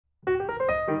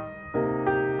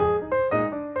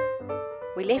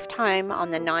We left home on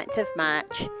the 9th of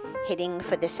March, heading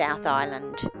for the South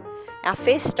Island. Our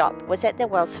first stop was at the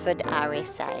Wellsford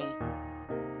RSA.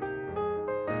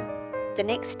 The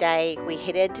next day we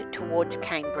headed towards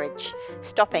Cambridge,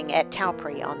 stopping at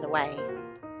Taupori on the way.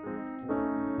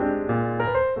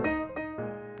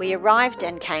 We arrived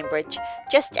in Cambridge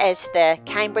just as the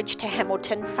Cambridge to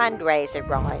Hamilton fundraiser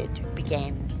ride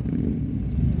began.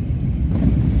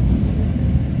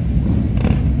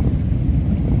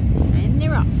 And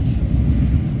they're off.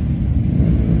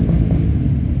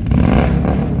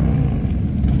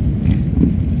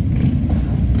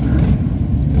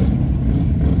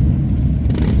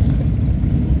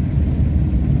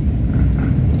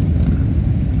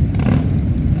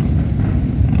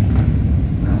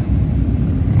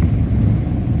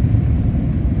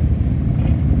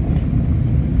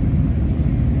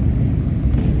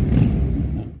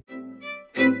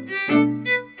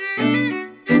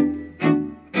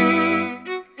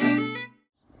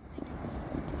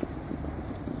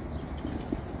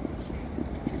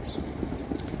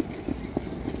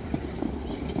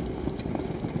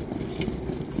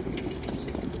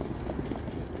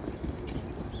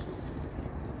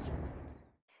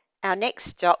 Our next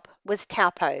stop was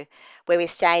Taupo, where we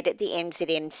stayed at the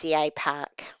NZNCA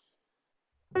Park.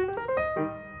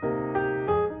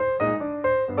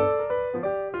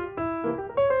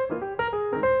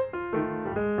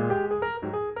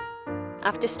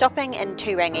 After stopping in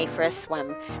Turangi for a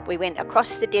swim, we went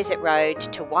across the desert road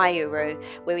to Waihuru,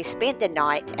 where we spent the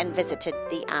night and visited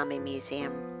the Army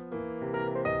Museum.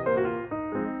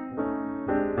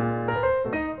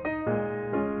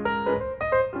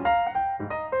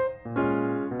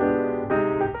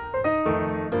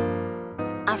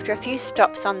 After a few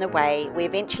stops on the way, we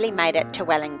eventually made it to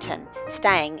Wellington,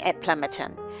 staying at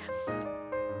Plumerton.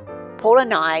 Paul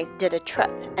and I did a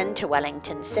trip into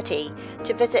Wellington City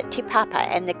to visit Te Papa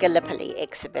and the Gallipoli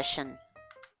exhibition.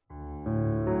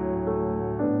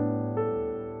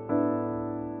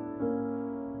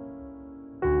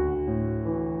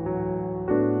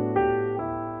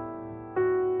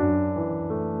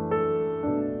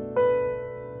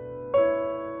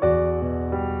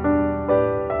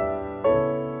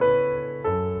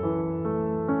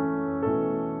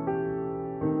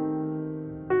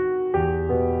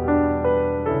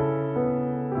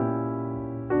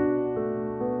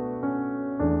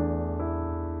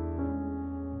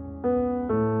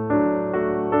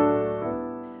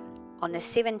 On the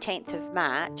 17th of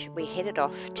March, we headed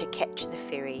off to catch the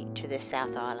ferry to the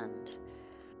South Island.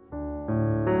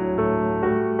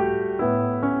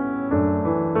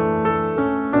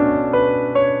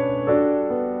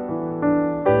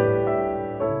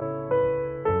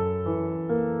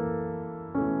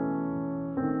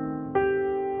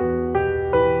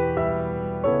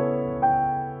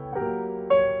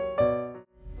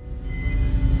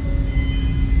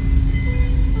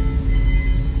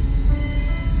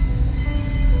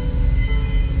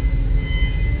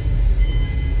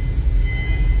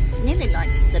 Nearly like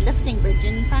the lifting bridge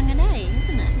in Whanganui,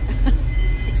 isn't it?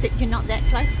 Except you're not that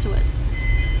close to it.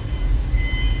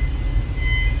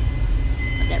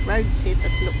 But that road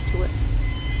surface look to it.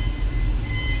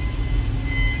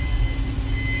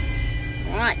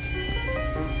 Right.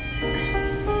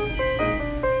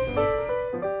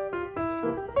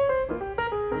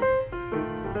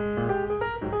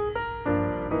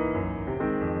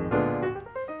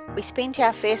 We spent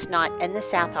our first night in the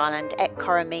South Island at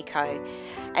Koromiko,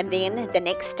 and then the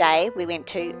next day we went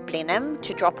to Blenheim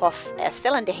to drop off a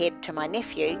cylinder head to my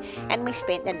nephew, and we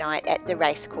spent the night at the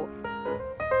racecourse.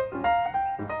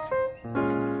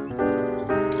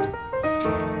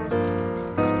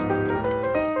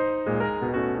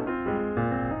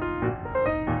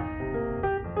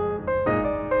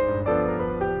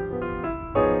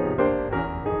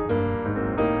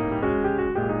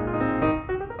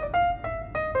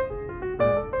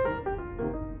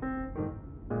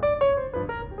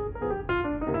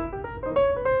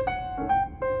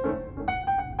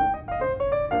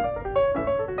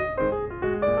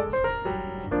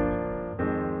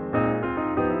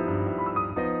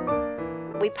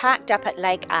 We parked up at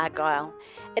Lake Argyll.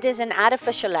 It is an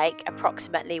artificial lake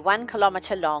approximately 1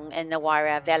 kilometre long in the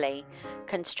Wairau Valley,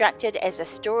 constructed as a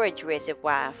storage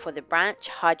reservoir for the branch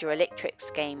hydroelectric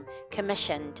scheme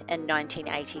commissioned in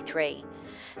 1983.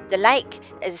 The lake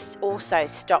is also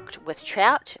stocked with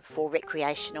trout for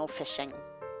recreational fishing.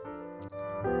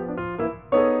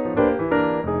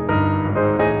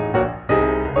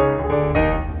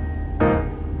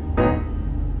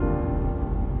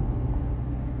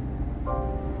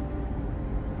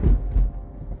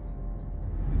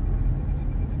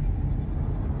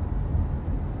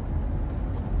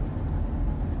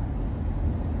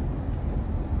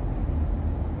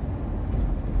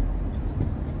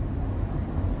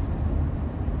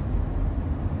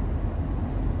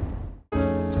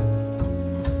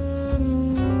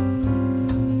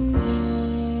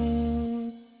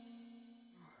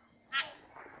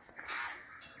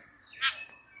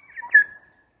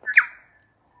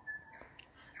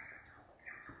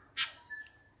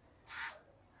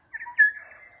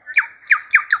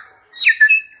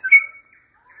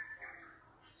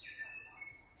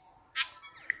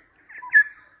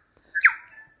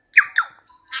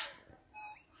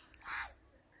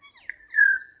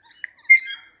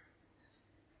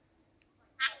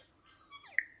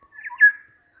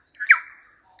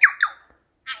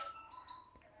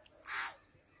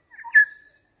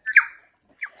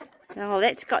 Oh,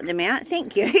 that's got them out.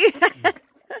 Thank you.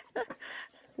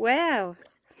 Wow.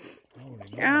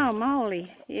 Oh,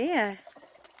 moly. Yeah.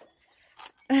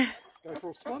 Go for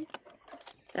a swim?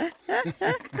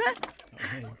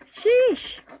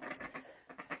 Sheesh.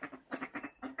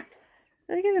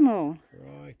 Look at them all.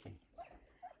 Crikey.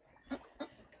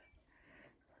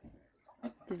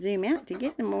 To zoom out to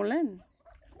get them all in.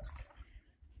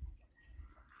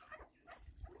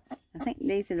 I think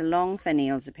these are the long fin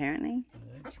eels apparently.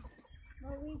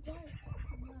 Well, we don't.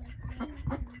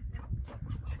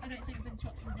 I don't think the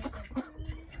chops is that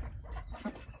big.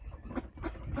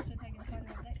 I should take a photo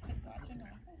of that big guy, shouldn't I?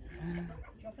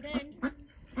 Drop it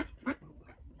in.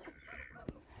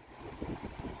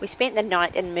 We spent the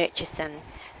night in Murchison,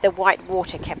 the white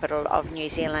water capital of New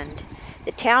Zealand.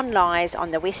 The town lies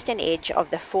on the western edge of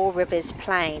the Four Rivers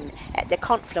Plain at the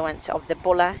confluence of the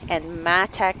Buller and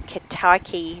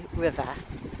Matakitaki River.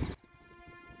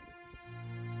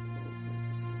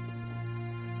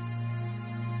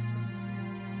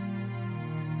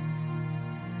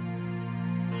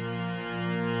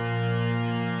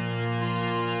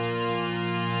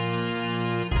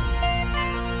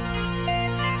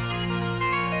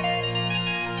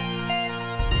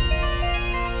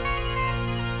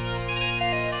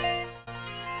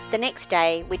 The next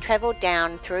day, we travelled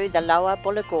down through the lower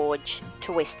Buller Gorge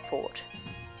to Westport.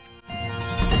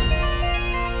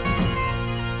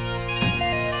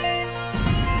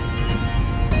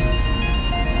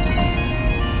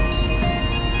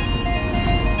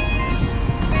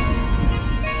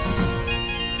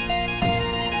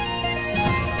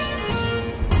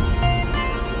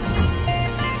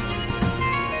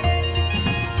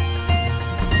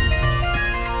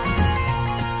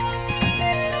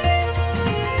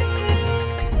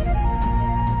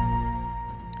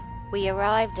 We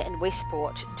arrived in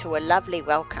Westport to a lovely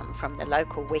welcome from the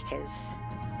local Weckers.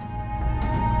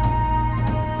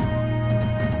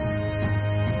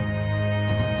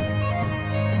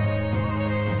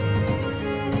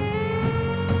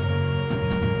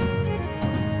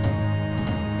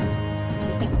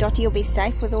 You think Dottie will be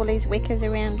safe with all these Weckers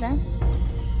around her?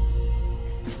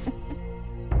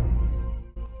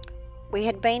 We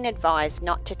had been advised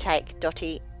not to take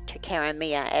Dottie to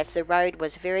Karamea as the road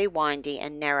was very windy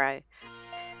and narrow,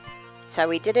 so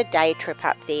we did a day trip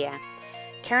up there.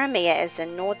 Karamea is the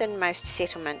northernmost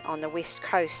settlement on the west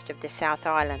coast of the South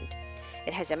Island.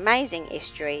 It has amazing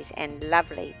estuaries and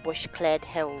lovely bush-clad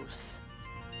hills.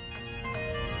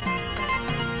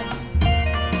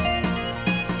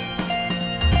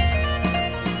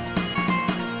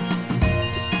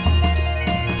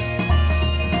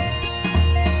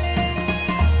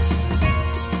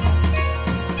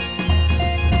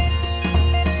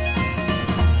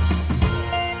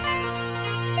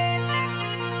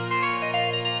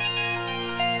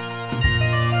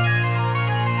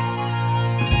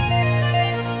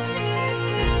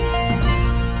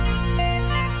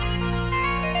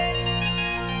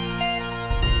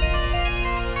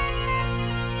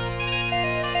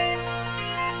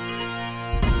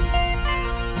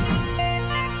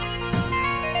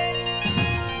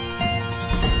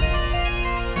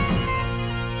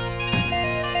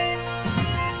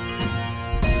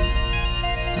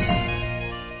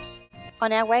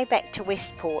 On our way back to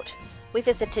Westport, we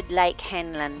visited Lake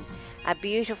Hanlon, a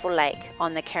beautiful lake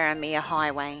on the Karamea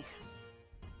Highway.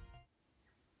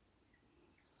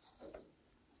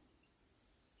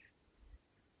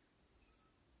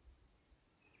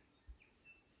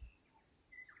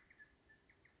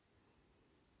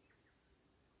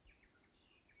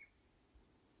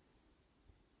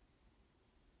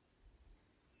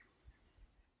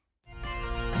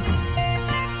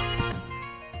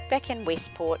 Back in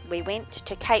Westport, we went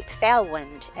to Cape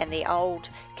Foulwind and the old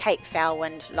Cape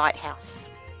Foulwind Lighthouse.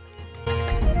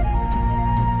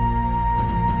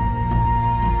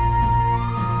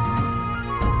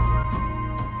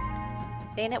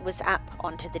 Then it was up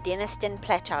onto the Denniston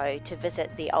Plateau to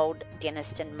visit the old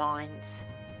Denniston mines.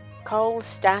 Coal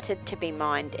started to be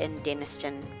mined in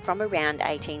Denniston from around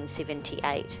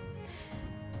 1878.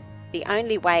 The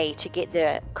only way to get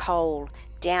the coal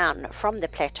down from the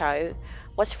plateau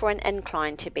was for an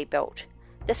incline to be built.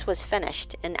 This was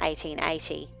finished in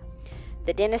 1880.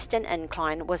 The Denniston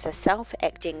Incline was a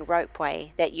self-acting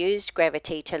ropeway that used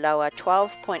gravity to lower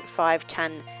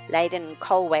 12.5-ton laden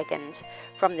coal wagons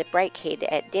from the breakhead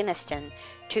at Denniston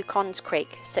to Cons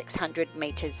Creek 600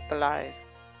 metres below.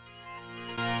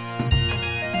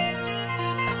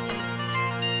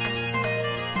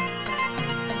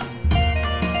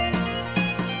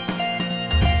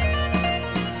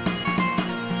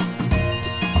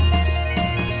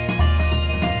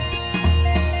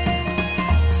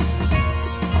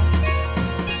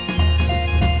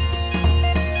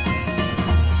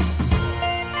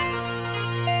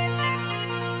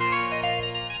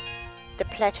 The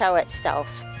plateau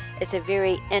itself is a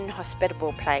very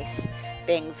inhospitable place,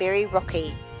 being very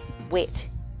rocky, wet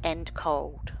and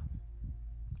cold.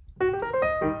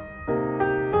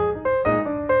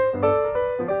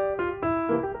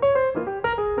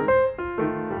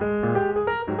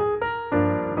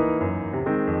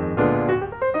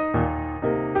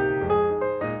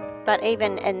 But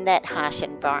even in that harsh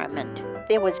environment,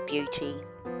 there was beauty.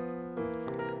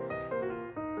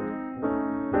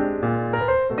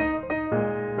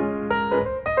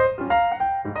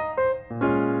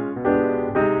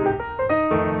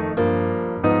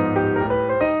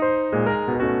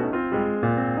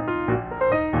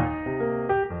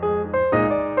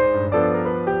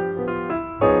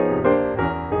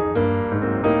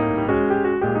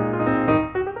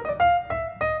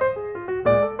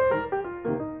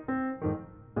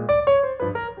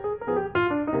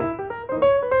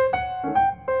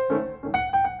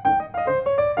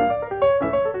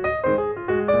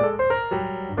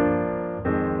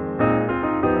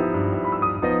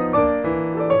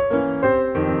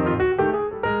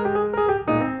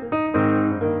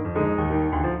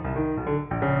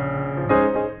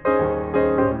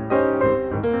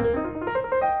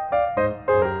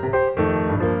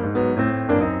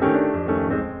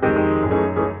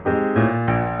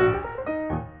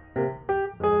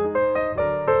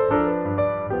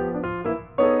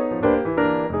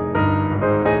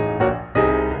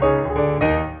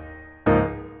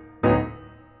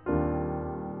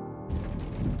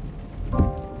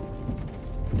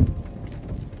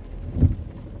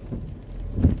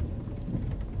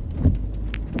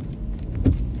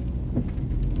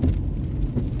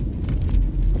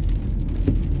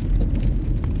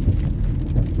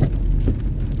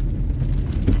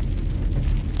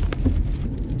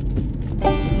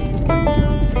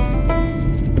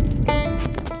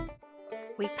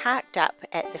 We parked up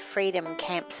at the Freedom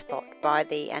Camp spot by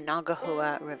the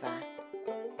Anogahua River.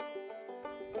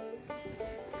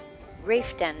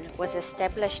 Reefton was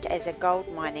established as a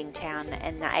gold mining town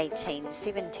in the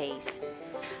 1870s.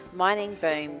 Mining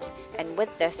boomed, and with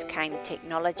this came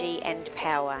technology and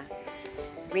power.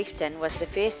 Reefton was the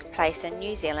first place in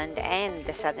New Zealand and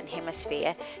the Southern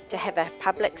Hemisphere to have a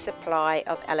public supply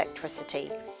of electricity,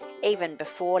 even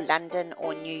before London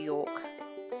or New York.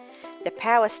 The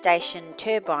power station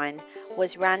turbine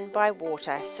was run by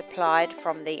water supplied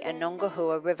from the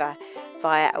Anogahua River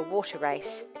via a water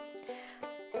race.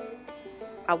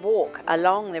 A walk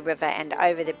along the river and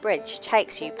over the bridge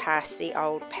takes you past the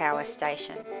old power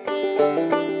station.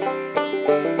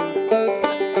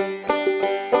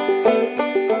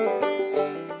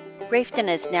 Reefton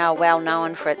is now well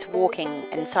known for its walking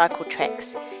and cycle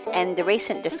tracks and the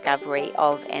recent discovery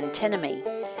of antimony,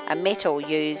 a metal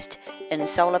used in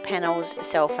solar panels,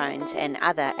 cell phones and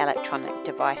other electronic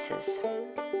devices.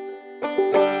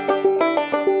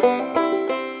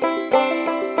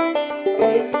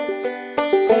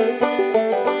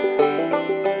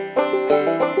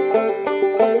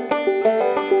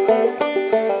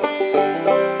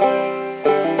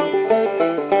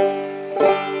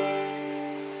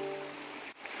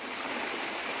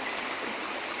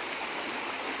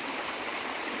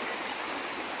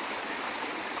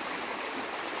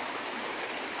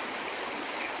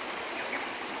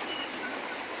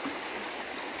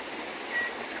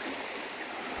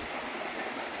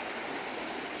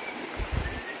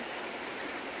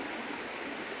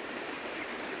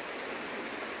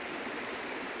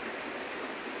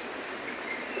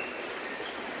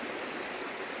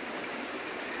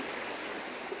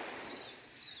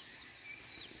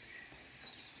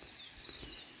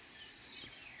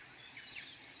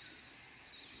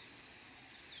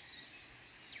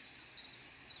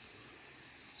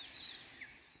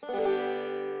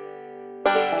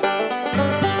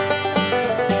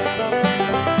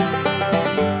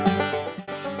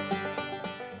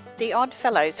 The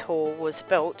Oddfellows Hall was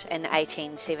built in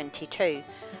 1872.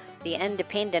 The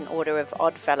Independent Order of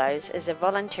Oddfellows is a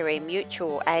voluntary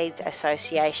mutual aid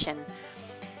association.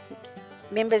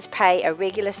 Members pay a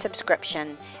regular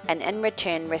subscription and in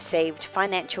return received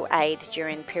financial aid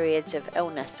during periods of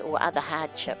illness or other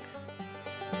hardship.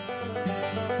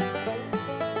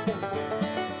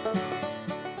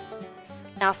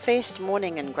 Our first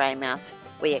morning in Greymouth,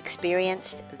 we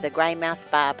experienced the Greymouth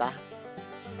Barber.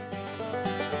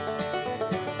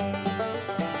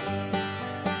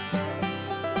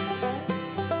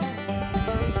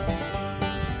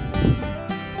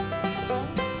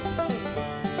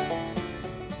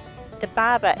 The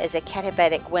Barber is a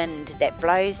katabatic wind that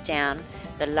blows down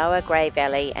the lower Grey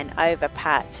Valley and over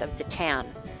parts of the town.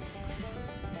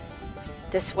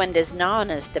 This wind is known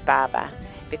as the Barber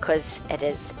because it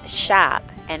is sharp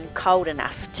and cold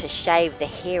enough to shave the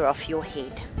hair off your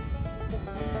head.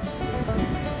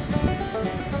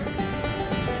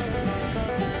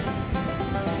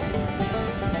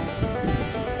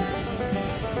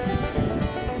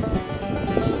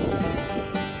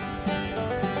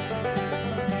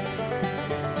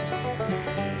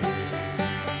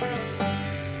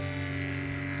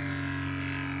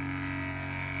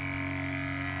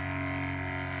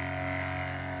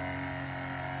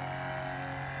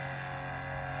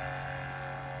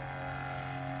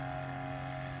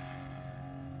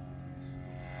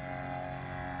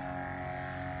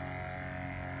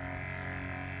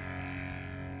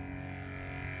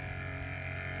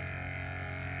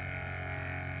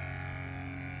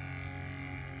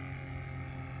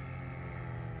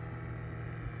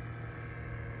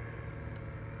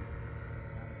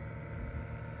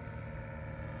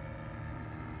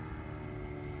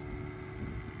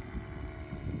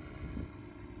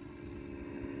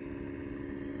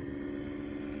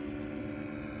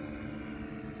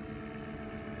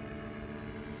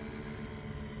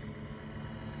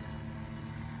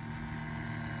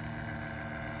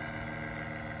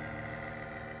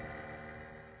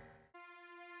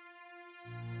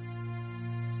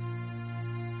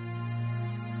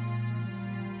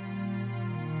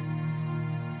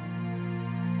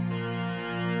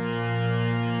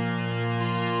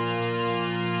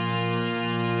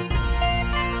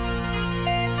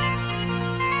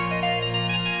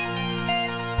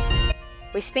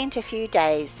 We spent a few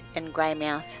days in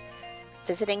Greymouth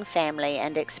visiting family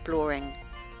and exploring.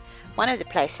 One of the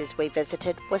places we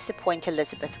visited was the Point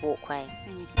Elizabeth Walkway.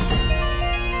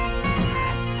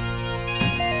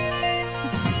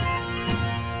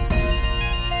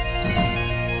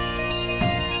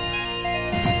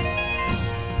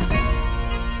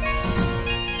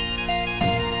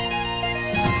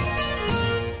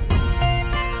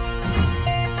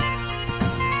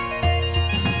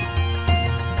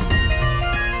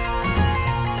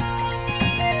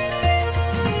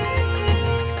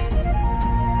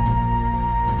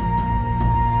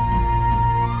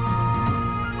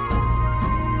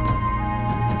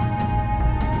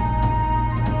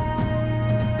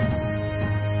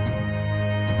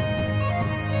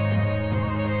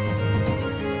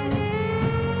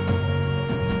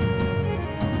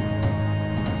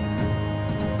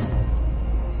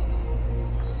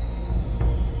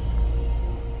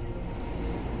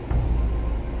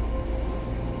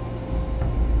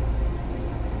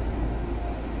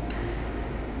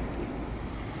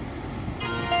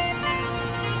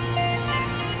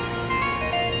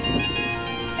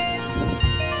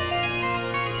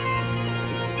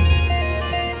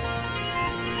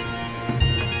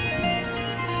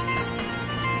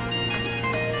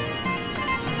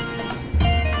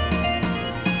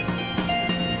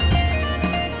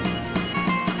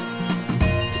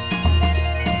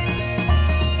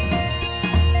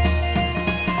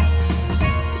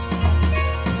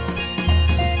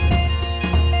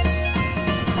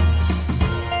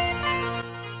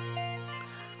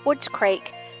 Woods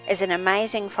Creek is an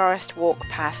amazing forest walk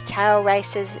past tail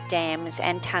races, dams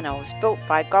and tunnels built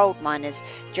by gold miners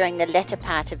during the latter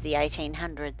part of the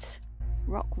 1800s.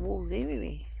 Rock walls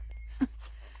everywhere.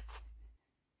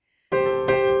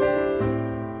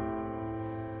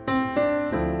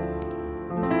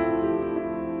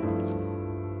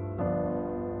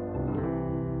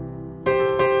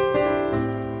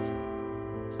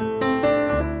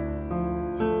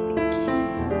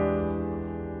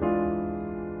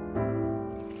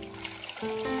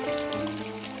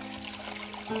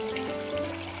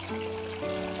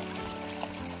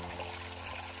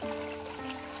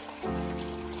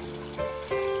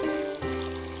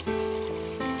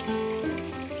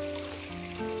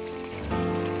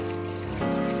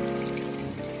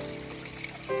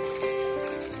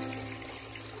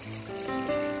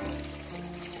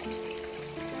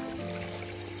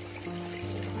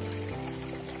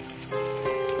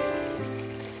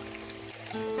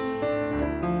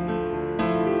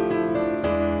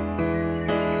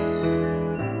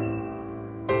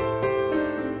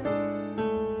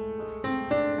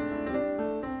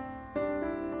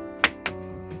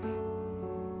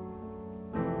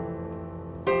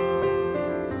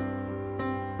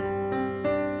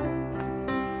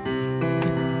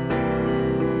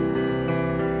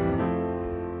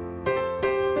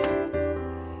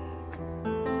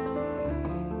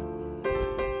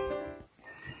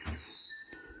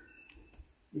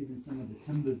 Even some of the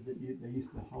timbers that they used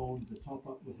to hold the top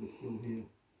up with are still here.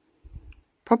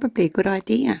 Probably a good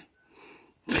idea.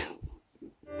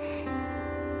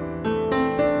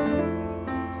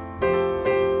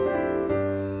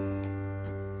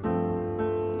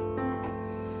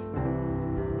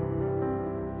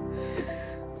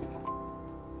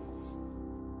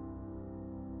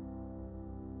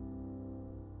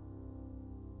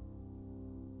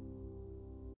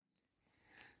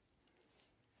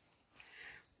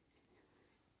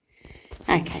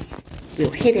 Okay,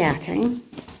 we'll head out, eh?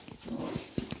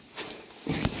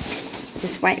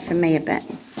 Just wait for me a bit.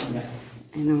 Yeah.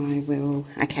 And I will...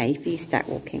 Okay, if you start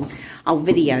walking, I'll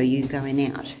video you going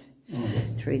out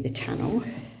through the tunnel.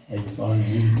 Are you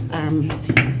finding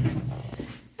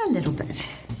A little bit,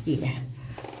 yeah.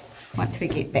 Once we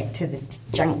get back to the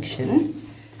junction.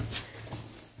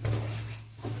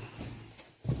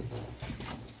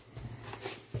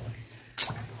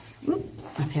 Oop,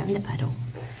 I found the puddle.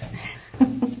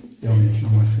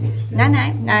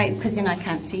 No, because then I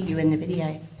can't see you in the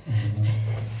video.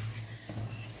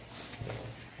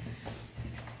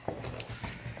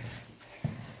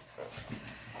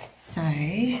 So,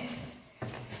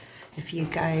 if you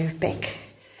go back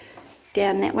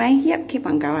down that way, yep, keep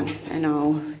on going, and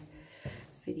I'll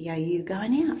video you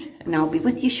going out, and I'll be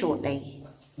with you shortly.